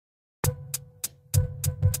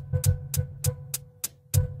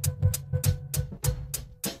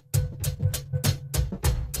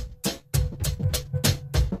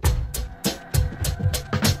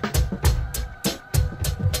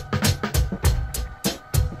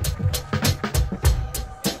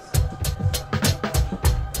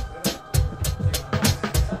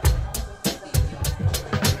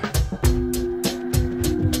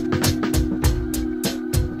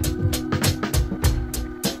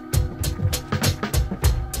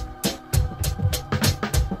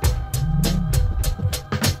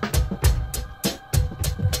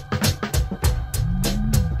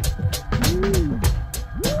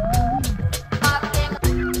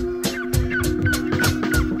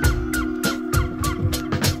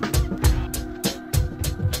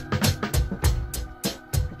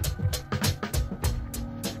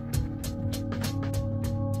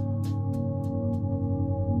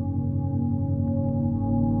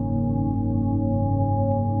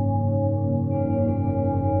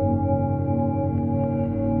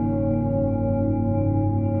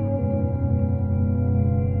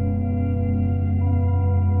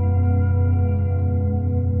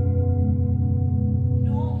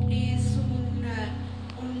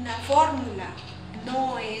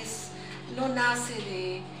nace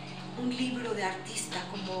de un libro de artista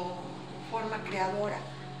como forma creadora.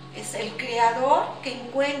 Es el creador que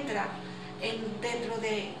encuentra dentro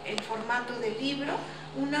del formato del libro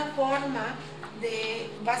una forma de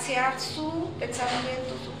vaciar su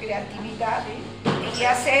pensamiento, su creatividad y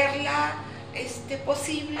hacerla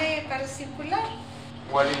posible para circular.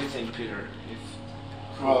 What do you think, Peter?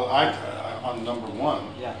 Well, on number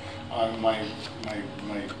one, Yeah.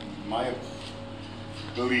 My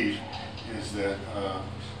belief is that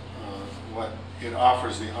what it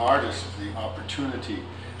offers the artist the opportunity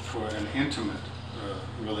for an intimate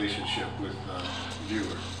relationship with the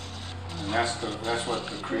viewer, and that's what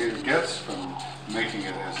the creator gets from making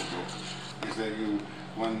it as a book. Is that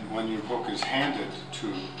when your book is handed to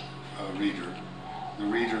a reader, the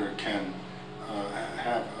reader can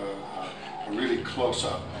have a really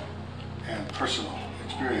close-up and personal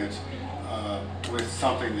experience with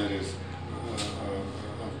something that is of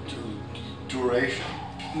duration.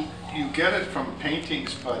 You get it from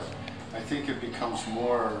paintings, but I think it becomes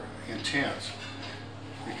more intense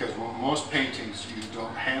because most paintings you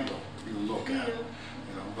don't handle, you look at,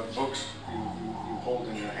 but books you hold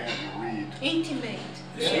in your hand, you read. Intimate.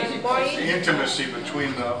 The intimacy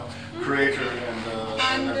between the creator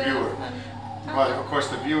and the viewer. But of course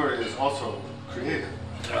the viewer is also creative.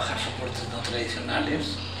 Trabajar soportes no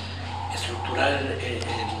tradicionales, estructurar el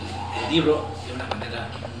libro de una manera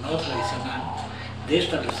no tradicional, de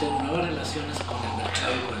establecer nuevas relaciones con el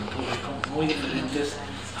mercado y con el público muy diferentes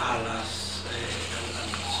a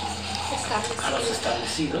los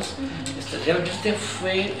establecidos. Realmente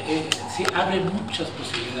sí abre muchas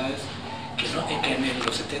posibilidades que en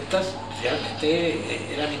los 70s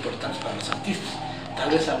realmente eran importantes para los artistas.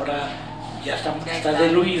 Tal vez ahora ya está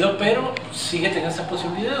diluido, pero sigue teniendo esa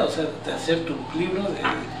posibilidad, o sea, de hacer tu libro, de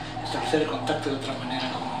establecer el contacto de otra manera.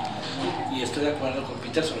 Y estoy de acuerdo con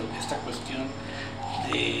Peter sobre esta cuestión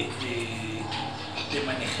de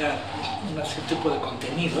manejar un cierto tipo de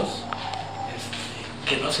contenidos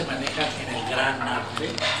que no se manejan en el gran arte.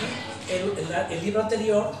 El libro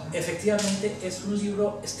anterior efectivamente es un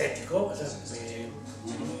libro estético, o sea,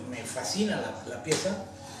 me fascina la pieza,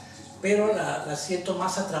 pero la siento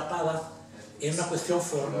más atrapada en una cuestión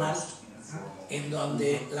formal, en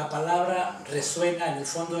donde la palabra resuena en el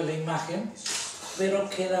fondo de la imagen, pero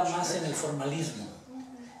queda más en el formalismo.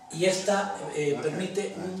 Y esta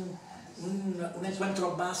permite un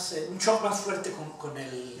encuentro más, un shock más fuerte con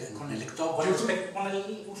el lector, con el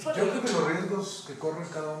usuario. Yo creo que los riesgos que corren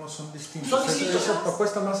cada uno son distintos. Son distintos. Eso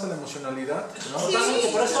apuesta más a la emocionalidad, ¿no? Totalmente,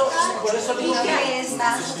 por eso digo que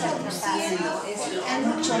está haciendo es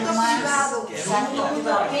mucho más el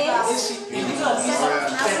libro permite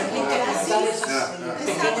contar esas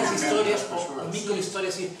pequeñas historias o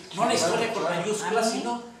microhistorias, no la historia con mayúsculas,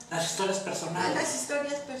 sino las historias personales. Las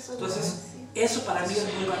historias personales. Entonces, eso para mí es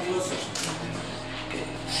muy valioso.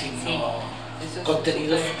 Sino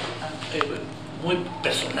contenidos muy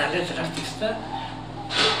personales del artista,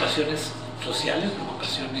 preocupaciones sociales,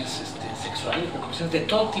 preocupaciones sexuales, preocupaciones de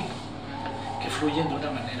todo tipo, que fluyen de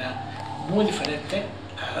una manera muy diferente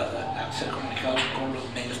a ser comunicados con los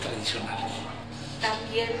medios tradicionales.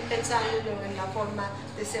 También pensando en la forma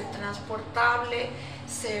de ser transportable,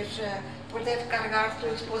 poder cargar tu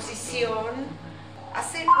exposición,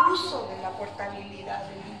 hacer uso de la portabilidad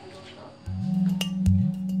del libro,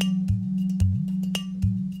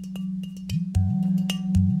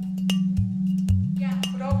 Ya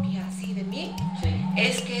propia así de mí, Sí.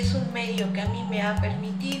 es que es un medio que a mí me ha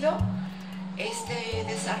permitido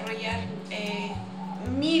desarrollar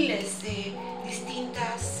miles de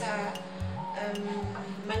distintas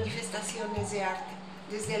manifestaciones de arte,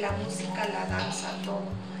 desde la música, la danza, todo,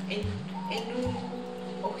 en un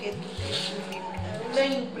objeto que es un libro. Una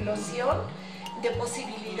implosión de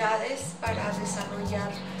posibilidades para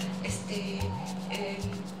desarrollar el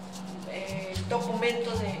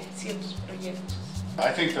documento de ciertos proyectos.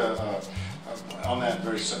 I think on that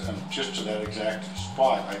just to that exact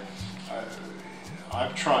spot,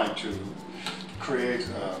 I'm trying to create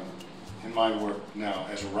in my work now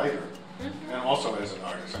as a writer and also as an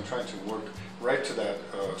artist. I'm trying to work right to that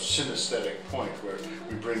synesthetic point where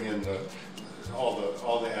we bring in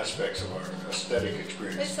all the aspects of our aesthetic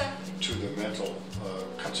experience to the mental,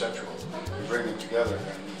 conceptual. We bring them together,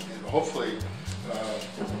 and hopefully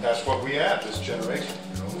that's what we add this generation.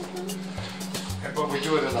 But we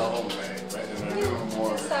do it in our own way, right? And I do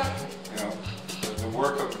more, the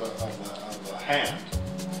work of the hand,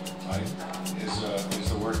 right, is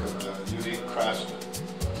the work of the unique craftsman.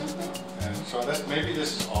 And so maybe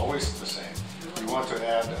this is always the same. We want to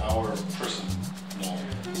add our personal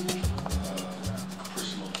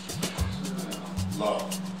love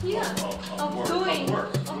of of doing,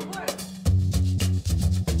 work. of work.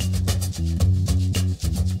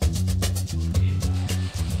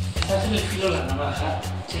 Estás en el filo de la navaja,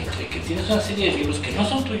 que tienes una serie de libros que no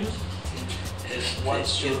son tuyos.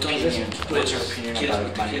 Y entonces, pues, quieres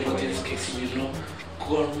protegerlo, tienes que exhibirlo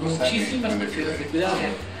con muchísimas medidas de cuidado.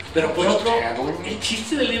 Pero por otro, el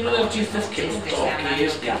chiste del libro de artista es que lo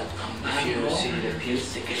toques,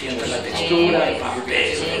 que sientas la textura, el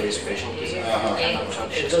papel.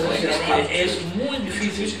 Entonces, es muy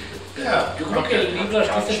difícil. Yo creo que el libro de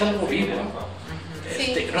artista es algo vivo.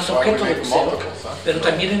 No es objeto de museo, pero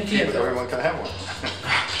también entiendo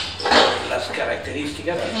las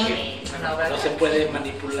características que no se puede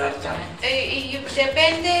manipular tanto. Y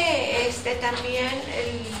depende también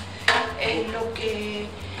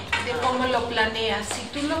de cómo lo planeas. Si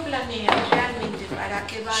tú lo planeas realmente para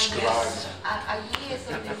que vayas, allí es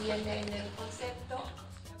donde viene en el concepto.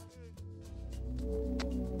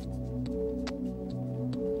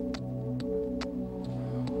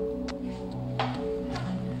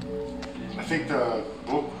 I think the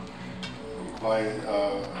book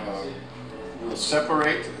will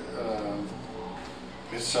separate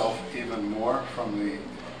itself even more from the,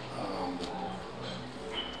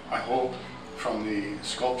 I hope, from the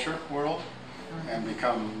sculpture world, and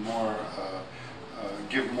become more,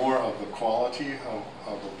 give more of the quality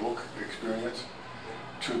of a book experience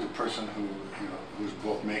to the person who's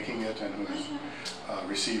both making it and who's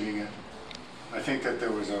receiving it. I think that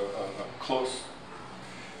there was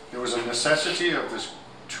there was a necessity of this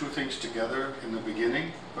two things together in the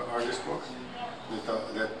beginning, the artist book,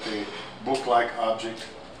 that the book-like object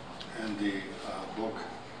and the book,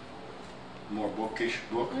 more bookish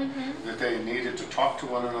book, that they needed to talk to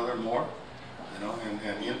one another more,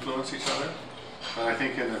 and influence each other. But I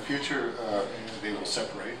think in the future they will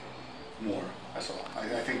separate more. That's all.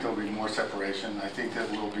 I think there'll be more separation. I think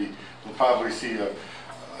that we'll probably see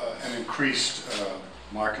an increased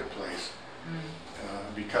marketplace.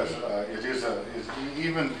 Because it is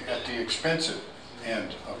even at the expensive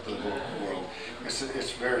end of the book world,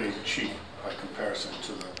 it's very cheap by comparison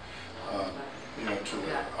to the to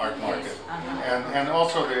the art market, and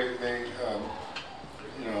also they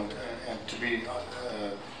and to be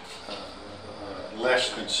less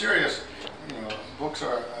than serious, books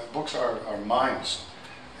are minds,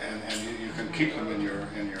 and you can keep them in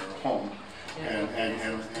your home,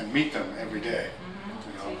 and meet them every day,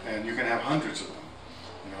 and you can have hundreds of them.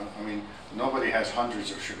 I mean, nobody has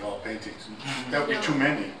hundreds of Chagall paintings. That would be too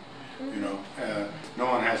many. No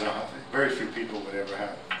one has very few people would ever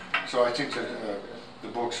have. So I think that the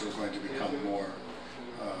books are going to become more,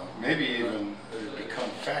 maybe even become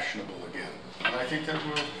fashionable again. And I think that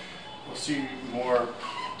we'll see more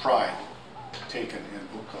pride taken in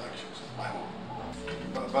book collections, I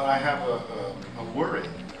hope. But I have a worry.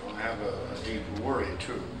 I have a deep worry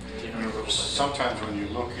too. Sometimes when you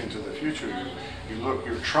look into the future,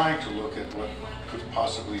 you're trying to look at what could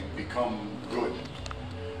possibly become good.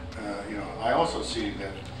 I also see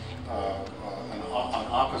that an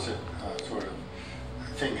opposite sort of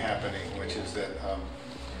thing happening, which is that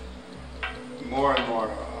more and more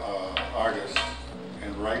artists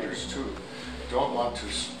and writers too don't want to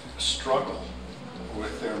struggle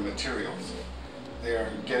with their materials. They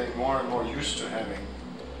are getting more and more used to having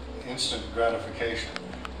instant gratification,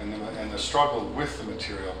 and the struggle with the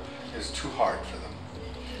material is too hard for them.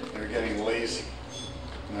 They're getting lazy,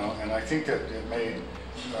 and I think that it may,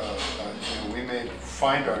 we may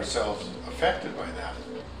find ourselves affected by that,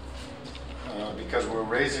 because we're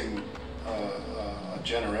raising a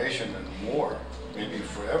generation and more, maybe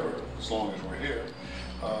forever, as long as we're here,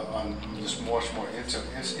 on this much more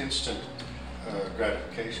instant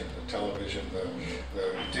gratification, the television, the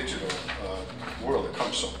digital world that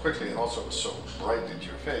comes so quickly and also is so bright into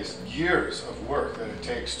your face. Years of work that it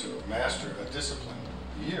takes to master a discipline,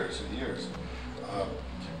 years and years,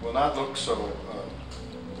 will not look so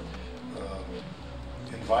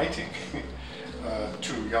inviting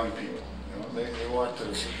to young people. They want to,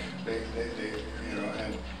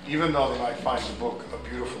 and even though they might find the book a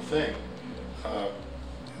beautiful thing,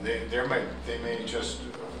 they may just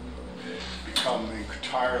become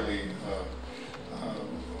entirely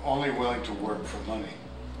only willing to work for money.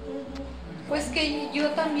 Pues que yo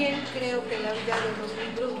también creo que la vida de los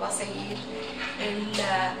libros va a seguir en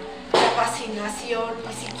la fascinación,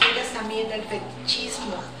 y si quieres también el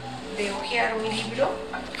fetichismo de hojear un libro,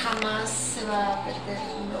 jamás se va a perder,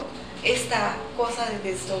 esta cosa de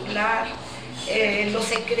desdoblar los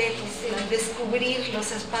secretos, de descubrir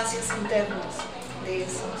los espacios internos de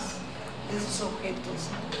esos objetos.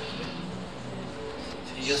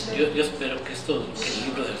 Sí, Yo espero que que el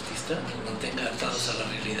libro de artista nos mantenga atados a la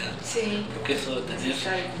realidad. Sí. Porque eso de tener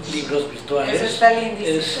libros virtuales, Eso está lindísimo.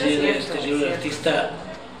 es decir, este libro de artista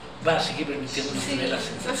va a seguir permitiéndonos Sí. ver las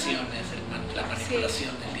sensaciones, la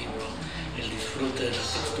manipulación del libro, el disfrute de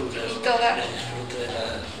las texturas, el disfrute de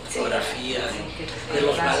la fotografía, de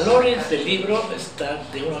los valores del libro están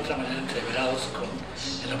de una u otra manera entreverados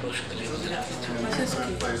en la producción del libro de artista.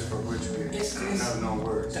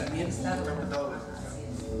 También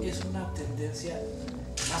es una tendencia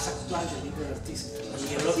más actual del libro de artista.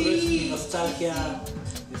 Y el otro es mi nostalgia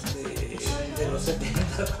de los 70.